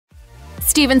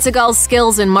Steven Seagal's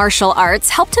skills in martial arts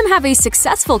helped him have a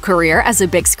successful career as a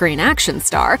big-screen action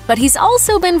star, but he's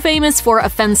also been famous for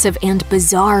offensive and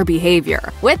bizarre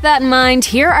behavior. With that in mind,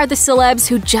 here are the celebs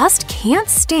who just can't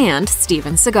stand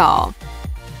Steven Seagal.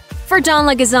 For John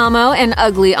Leguizamo, an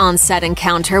ugly on-set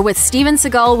encounter with Steven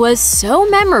Seagal was so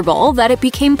memorable that it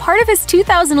became part of his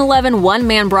 2011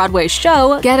 one-man Broadway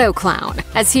show, Ghetto Clown.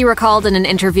 As he recalled in an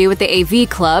interview with the AV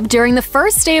Club, during the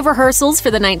first day of rehearsals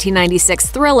for the 1996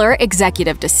 thriller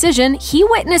Executive Decision, he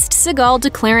witnessed Seagal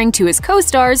declaring to his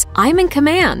co-stars, "I'm in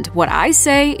command. What I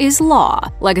say is law."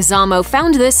 Leguizamo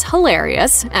found this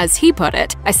hilarious. As he put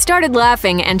it, "I started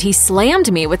laughing and he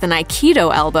slammed me with an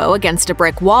Aikido elbow against a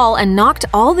brick wall and knocked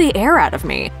all the air out of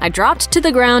me. I dropped to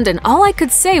the ground and all I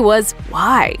could say was,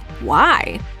 why?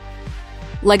 Why?"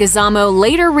 Leguizamo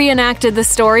later reenacted the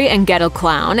story in Ghetto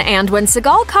Clown, and when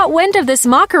Seagal caught wind of this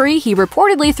mockery, he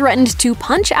reportedly threatened to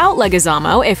punch out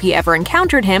Leguizamo if he ever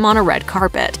encountered him on a red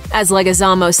carpet. As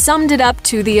Leguizamo summed it up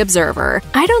to The Observer,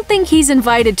 "I don't think he's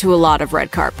invited to a lot of red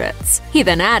carpets." He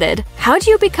then added, "How'd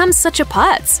you become such a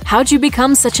putz? How'd you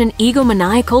become such an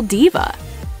egomaniacal diva?"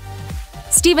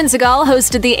 Steven Seagal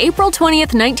hosted the April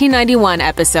 20th, 1991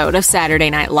 episode of Saturday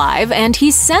Night Live, and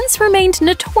he's since remained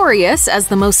notorious as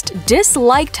the most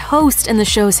disliked host in the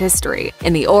show's history.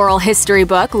 In the oral history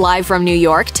book Live from New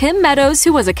York, Tim Meadows,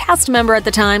 who was a cast member at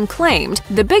the time, claimed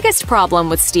the biggest problem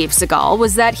with Steve Seagal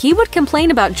was that he would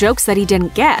complain about jokes that he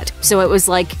didn't get. So it was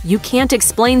like, you can't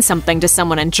explain something to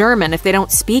someone in German if they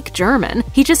don't speak German.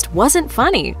 He just wasn't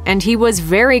funny, and he was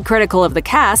very critical of the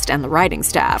cast and the writing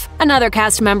staff. Another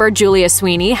cast member, Julia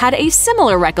Sweeney, had a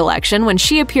similar recollection when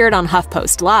she appeared on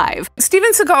HuffPost Live.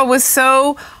 Steven Seagal was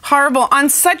so horrible on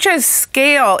such a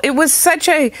scale. It was such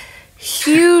a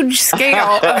huge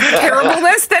scale of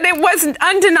terribleness that it wasn't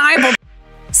undeniable.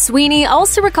 Sweeney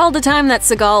also recalled a time that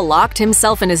Seagal locked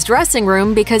himself in his dressing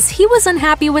room because he was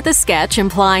unhappy with a sketch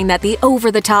implying that the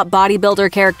over-the-top bodybuilder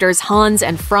characters Hans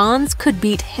and Franz could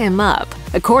beat him up.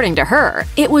 According to her,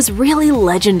 it was really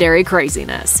legendary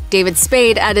craziness. David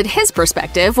Spade added his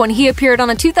perspective when he appeared on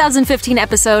a 2015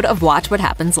 episode of Watch What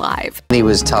Happens Live. He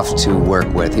was tough to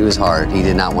work with. He was hard. He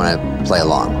did not want to play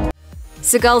along.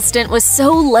 Seagal's stint was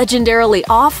so legendarily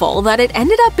awful that it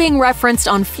ended up being referenced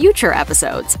on future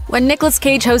episodes. When Nicolas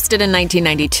Cage hosted in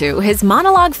 1992, his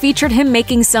monologue featured him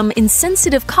making some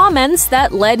insensitive comments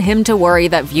that led him to worry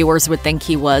that viewers would think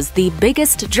he was the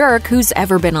biggest jerk who's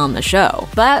ever been on the show.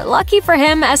 But lucky for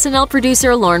him, SNL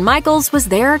producer Lorne Michaels was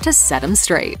there to set him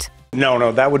straight.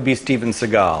 No, that would be Steven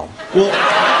Seagal.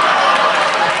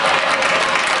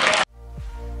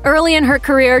 Early in her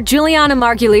career, Julianna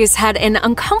Margulies had an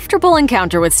uncomfortable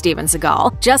encounter with Steven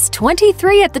Seagal. Just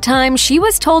 23 at the time, she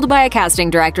was told by a casting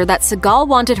director that Seagal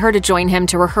wanted her to join him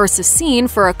to rehearse a scene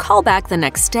for a callback the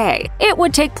next day. It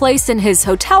would take place in his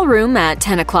hotel room at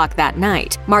 10 o'clock that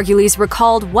night. Margulies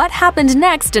recalled what happened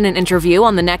next in an interview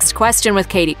on the Next Question with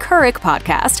Katie Couric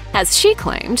podcast. As she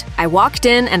claimed, "I walked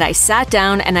in and I sat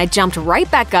down and I jumped right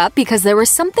back up because there was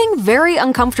something very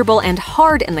uncomfortable and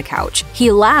hard in the couch.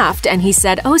 He laughed and he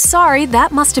said, 'Oh, sorry,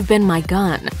 that must have been my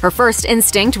gun.'" Her first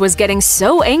instinct was getting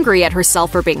so angry at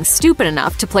herself for being stupid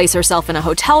enough to place herself in a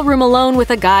hotel room alone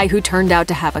with a guy who turned out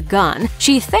to have a gun.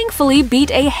 She thankfully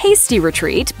beat a hasty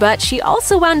retreat, but she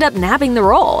also wound up nabbing the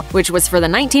role, which was for the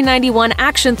 1991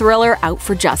 action thriller Out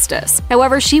for Justice.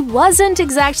 However, she wasn't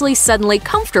exactly suddenly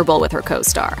comfortable with her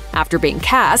co-star. After being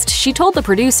cast, she told the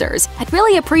producers, "I'd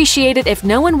really appreciate it if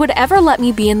no one would ever let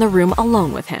me be in the room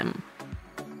alone with him."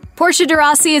 Portia de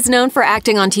Rossi is known for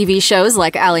acting on TV shows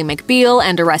like Ally McBeal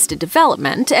and Arrested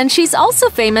Development, and she's also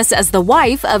famous as the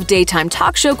wife of daytime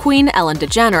talk show queen Ellen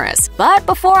DeGeneres. But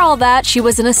before all that, she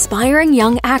was an aspiring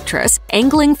young actress,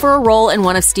 angling for a role in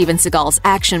one of Steven Seagal's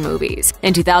action movies.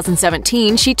 In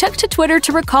 2017, she took to Twitter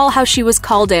to recall how she was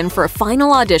called in for a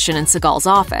final audition in Seagal's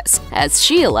office. As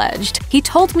she alleged, "He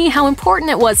told me how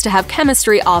important it was to have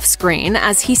chemistry off-screen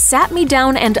as he sat me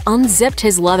down and unzipped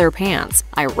his leather pants.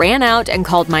 I ran out and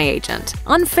called my agent."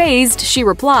 Unfazed, she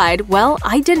replied, "Well,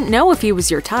 I didn't know if he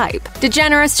was your type."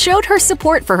 DeGeneres showed her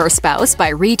support for her spouse by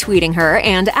retweeting her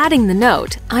and adding the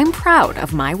note, "I'm proud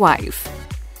of my wife."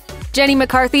 Jenny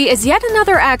McCarthy is yet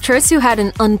another actress who had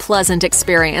an unpleasant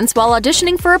experience while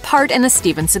auditioning for a part in a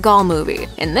Steven Seagal movie.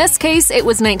 In this case, it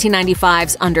was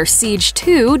 1995's Under Siege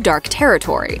 2: Dark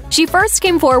Territory. She first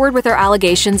came forward with her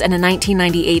allegations in a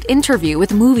 1998 interview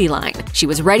with Movie Line. She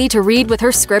was ready to read with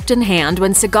her script in hand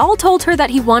when Seagal told her that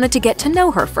he wanted to get to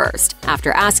know her first.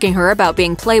 After asking her about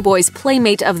being Playboy's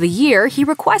Playmate of the Year, he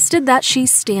requested that she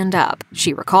stand up.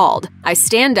 She recalled, "I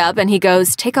stand up and he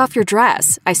goes, 'Take off your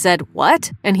dress.' I said,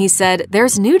 'What?' And he said, said,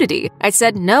 "There's nudity." I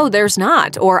said, "No, there's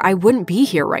not, or I wouldn't be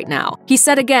here right now." He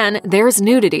said again, "There's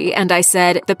nudity," and I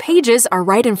said, "The pages are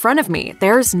right in front of me.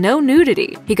 There's no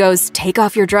nudity." He goes, "Take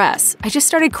off your dress." I just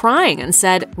started crying and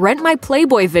said, "Rent my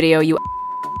Playboy video, you,"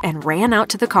 and ran out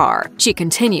to the car. She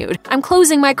continued, "I'm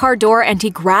closing my car door and he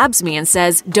grabs me and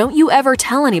says, 'Don't you ever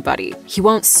tell anybody.' He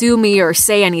won't sue me or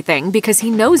say anything because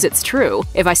he knows it's true.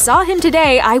 If I saw him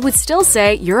today, I would still say,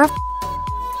 'You're a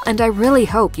and I really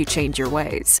hope you change your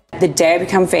ways.'" The day I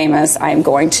become famous, I'm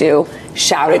going to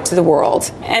shout it to the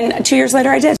world. And 2 years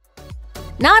later, I did.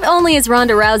 Not only is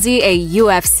Ronda Rousey a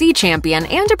UFC champion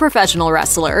and a professional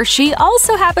wrestler, she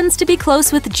also happens to be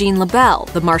close with Jean LaBelle,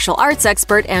 the martial arts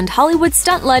expert and Hollywood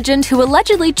stunt legend who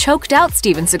allegedly choked out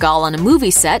Steven Seagal on a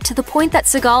movie set to the point that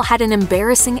Seagal had an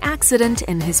embarrassing accident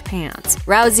in his pants.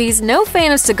 Rousey's no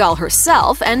fan of Seagal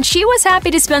herself, and she was happy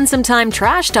to spend some time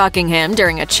trash-talking him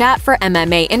during a chat for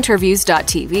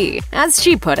MMAinterviews.tv. As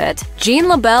she put it, "Jean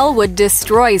LaBelle would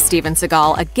destroy Steven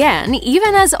Seagal again,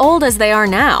 even as old as they are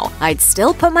now. I'd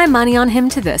still put my money on him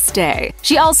to this day."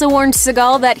 She also warned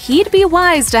Seagal that he'd be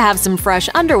wise to have some fresh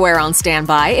underwear on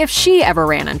standby if she ever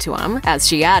ran into him, as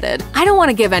she added, "I don't want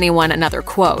to give anyone another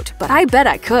quote, but I bet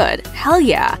I could. Hell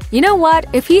yeah. You know what?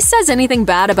 If he says anything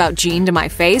bad about Jean to my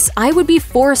face, I would be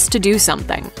forced to do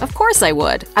something. Of course I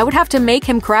would. I would have to make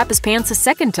him crap his pants a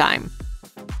second time."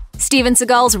 Steven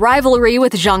Seagal's rivalry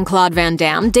with Jean-Claude Van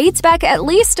Damme dates back at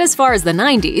least as far as the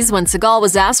 90s, when Seagal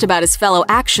was asked about his fellow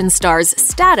action star's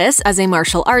status as a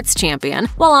martial arts champion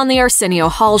while on the Arsenio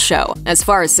Hall show. As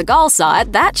far as Seagal saw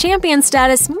it, that champion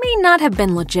status may not have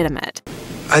been legitimate.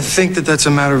 I think that that's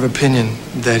a matter of opinion,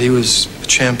 that he was a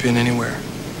champion anywhere.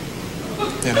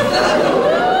 You know.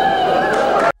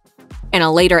 In a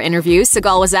later interview,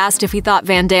 Seagal was asked if he thought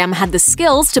Van Damme had the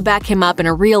skills to back him up in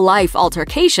a real-life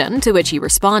altercation, to which he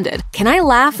responded, "Can I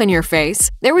laugh in your face?"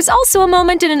 There was also a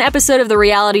moment in an episode of the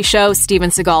reality show Steven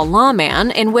Seagal Lawman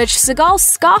in which Seagal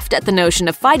scoffed at the notion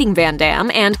of fighting Van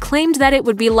Damme and claimed that it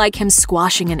would be like him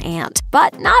squashing an ant.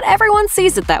 But not everyone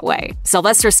sees it that way.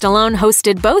 Sylvester Stallone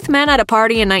hosted both men at a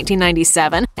party in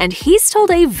 1997, and he's told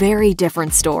a very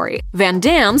different story. Van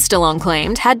Damme, Stallone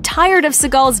claimed, had tired of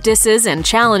Seagal's disses and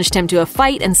challenged him to a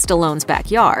fight in Stallone's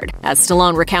backyard. As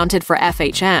Stallone recounted for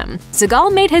FHM,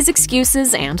 Seagal made his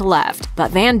excuses and left,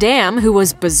 but Van Damme, who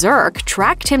was berserk,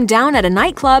 tracked him down at a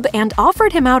nightclub and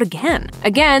offered him out again.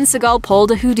 Again, Seagal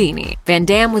pulled a Houdini. Van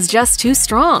Damme was just too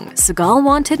strong. Seagal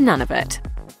wanted none of it.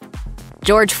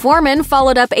 George Foreman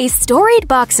followed up a storied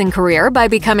boxing career by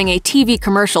becoming a TV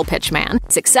commercial pitchman,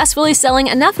 successfully selling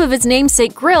enough of his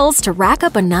namesake grills to rack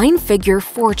up a 9-figure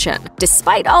fortune.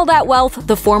 Despite all that wealth,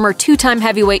 the former two-time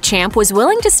heavyweight champ was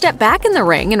willing to step back in the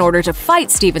ring in order to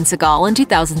fight Steven Seagal in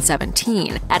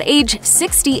 2017. At age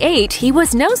 68, he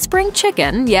was no spring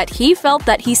chicken, yet he felt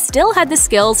that he still had the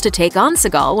skills to take on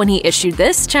Seagal when he issued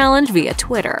this challenge via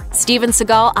Twitter. "Steven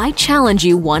Seagal, I challenge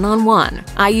you one-on-one.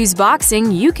 I use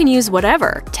boxing, you can use whatever.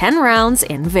 10 rounds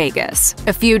in Vegas."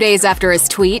 A few days after his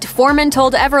tweet, Foreman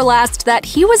told Everlast that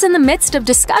he was in the midst of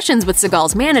discussions with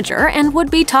Seagal's manager and would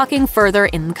be talking further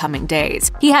in the coming days.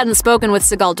 He hadn't spoken with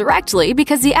Seagal directly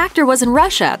because the actor was in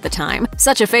Russia at the time.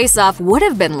 Such a face-off would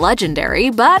have been legendary,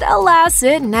 but alas,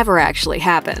 it never actually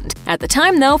happened. At the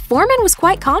time, though, Foreman was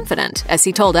quite confident, as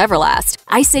he told Everlast,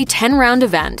 "I say 10-round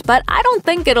event, but I don't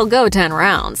think it'll go 10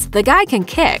 rounds. The guy can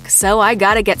kick, so I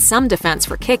gotta get some defense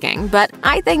for kicking, but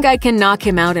I think I can knock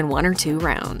him out in 1 or 2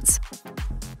 rounds."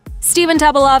 Stephen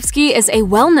Tobolowsky is a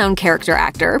well-known character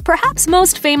actor, perhaps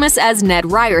most famous as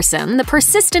Ned Ryerson, the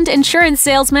persistent insurance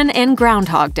salesman in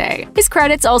Groundhog Day. His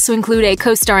credits also include a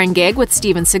co-starring gig with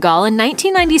Steven Seagal in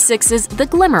 1996's The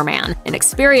Glimmer Man, an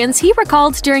experience he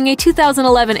recalled during a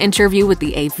 2011 interview with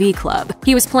the AV Club.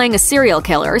 He was playing a serial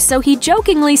killer, so he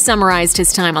jokingly summarized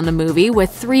his time on the movie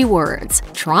with 3 words: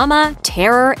 trauma,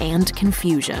 terror, and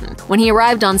confusion. When he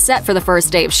arrived on set for the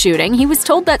first day of shooting, he was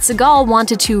told that Seagal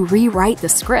wanted to rewrite the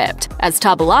script. As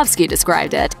Tobolowsky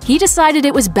described it, he decided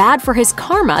it was bad for his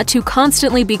karma to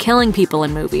constantly be killing people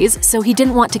in movies, so he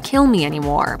didn't want to kill me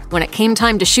anymore. When it came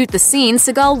time to shoot the scene,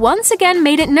 Seagal once again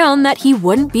made it known that he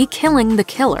wouldn't be killing the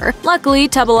killer. Luckily,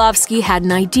 Tobolowsky had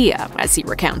an idea, as he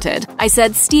recounted. "I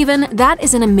said, Steven, that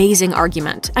is an amazing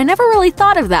argument. I never really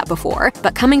thought of that before,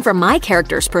 but coming from my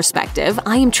character's perspective,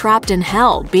 I am trapped in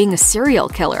hell, being a serial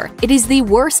killer. It is the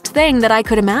worst thing that I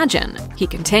could imagine." He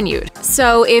continued,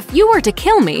 "So if you were to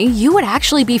kill me, me, you would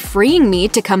actually be freeing me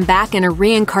to come back in a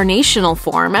reincarnational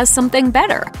form as something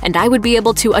better, and I would be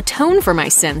able to atone for my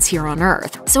sins here on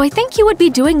Earth. So I think you would be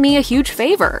doing me a huge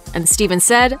favor. And Steven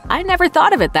said, I never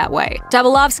thought of it that way.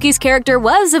 Tobolowsky's character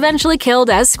was eventually killed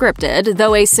as scripted,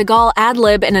 though a Seagal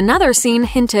ad-lib in another scene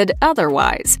hinted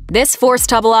otherwise. This forced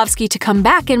Tobolowsky to come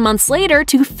back in months later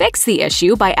to fix the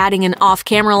issue by adding an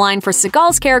off-camera line for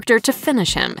Seagal's character to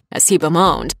finish him, as he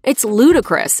bemoaned. It's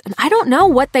ludicrous, and I don't know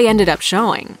what they ended up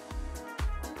showing.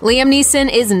 Liam Neeson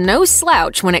is no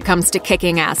slouch when it comes to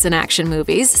kicking ass in action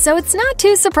movies, so it's not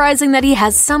too surprising that he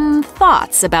has some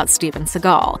thoughts about Steven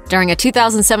Seagal. During a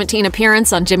 2017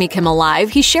 appearance on Jimmy Kimmel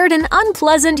Live, he shared an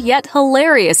unpleasant yet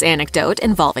hilarious anecdote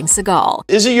involving Seagal.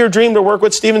 Is it your dream to work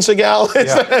with Steven Seagal?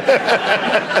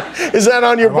 Yeah. Is that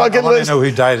on your bucket list? I know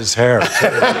he dyed his hair.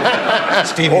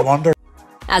 Stevie Wonder.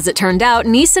 As it turned out,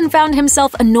 Neeson found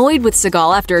himself annoyed with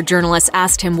Seagal after a journalist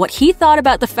asked him what he thought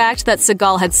about the fact that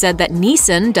Seagal had said that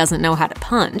Neeson doesn't know how to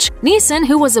punch. Neeson,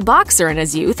 who was a boxer in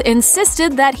his youth,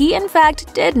 insisted that he in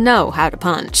fact did know how to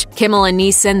punch. Kimmel and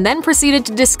Neeson then proceeded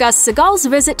to discuss Seagal's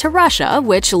visit to Russia,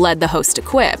 which led the host to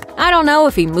quip, I don't know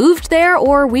if he moved there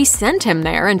or we sent him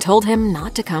there and told him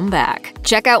not to come back.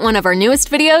 Check out one of our newest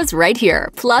videos right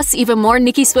here. Plus, even more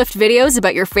Nicki Swift videos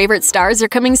about your favorite stars are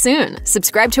coming soon.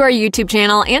 Subscribe to our YouTube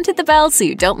channel and hit the bell so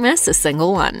you don't miss a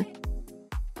single one.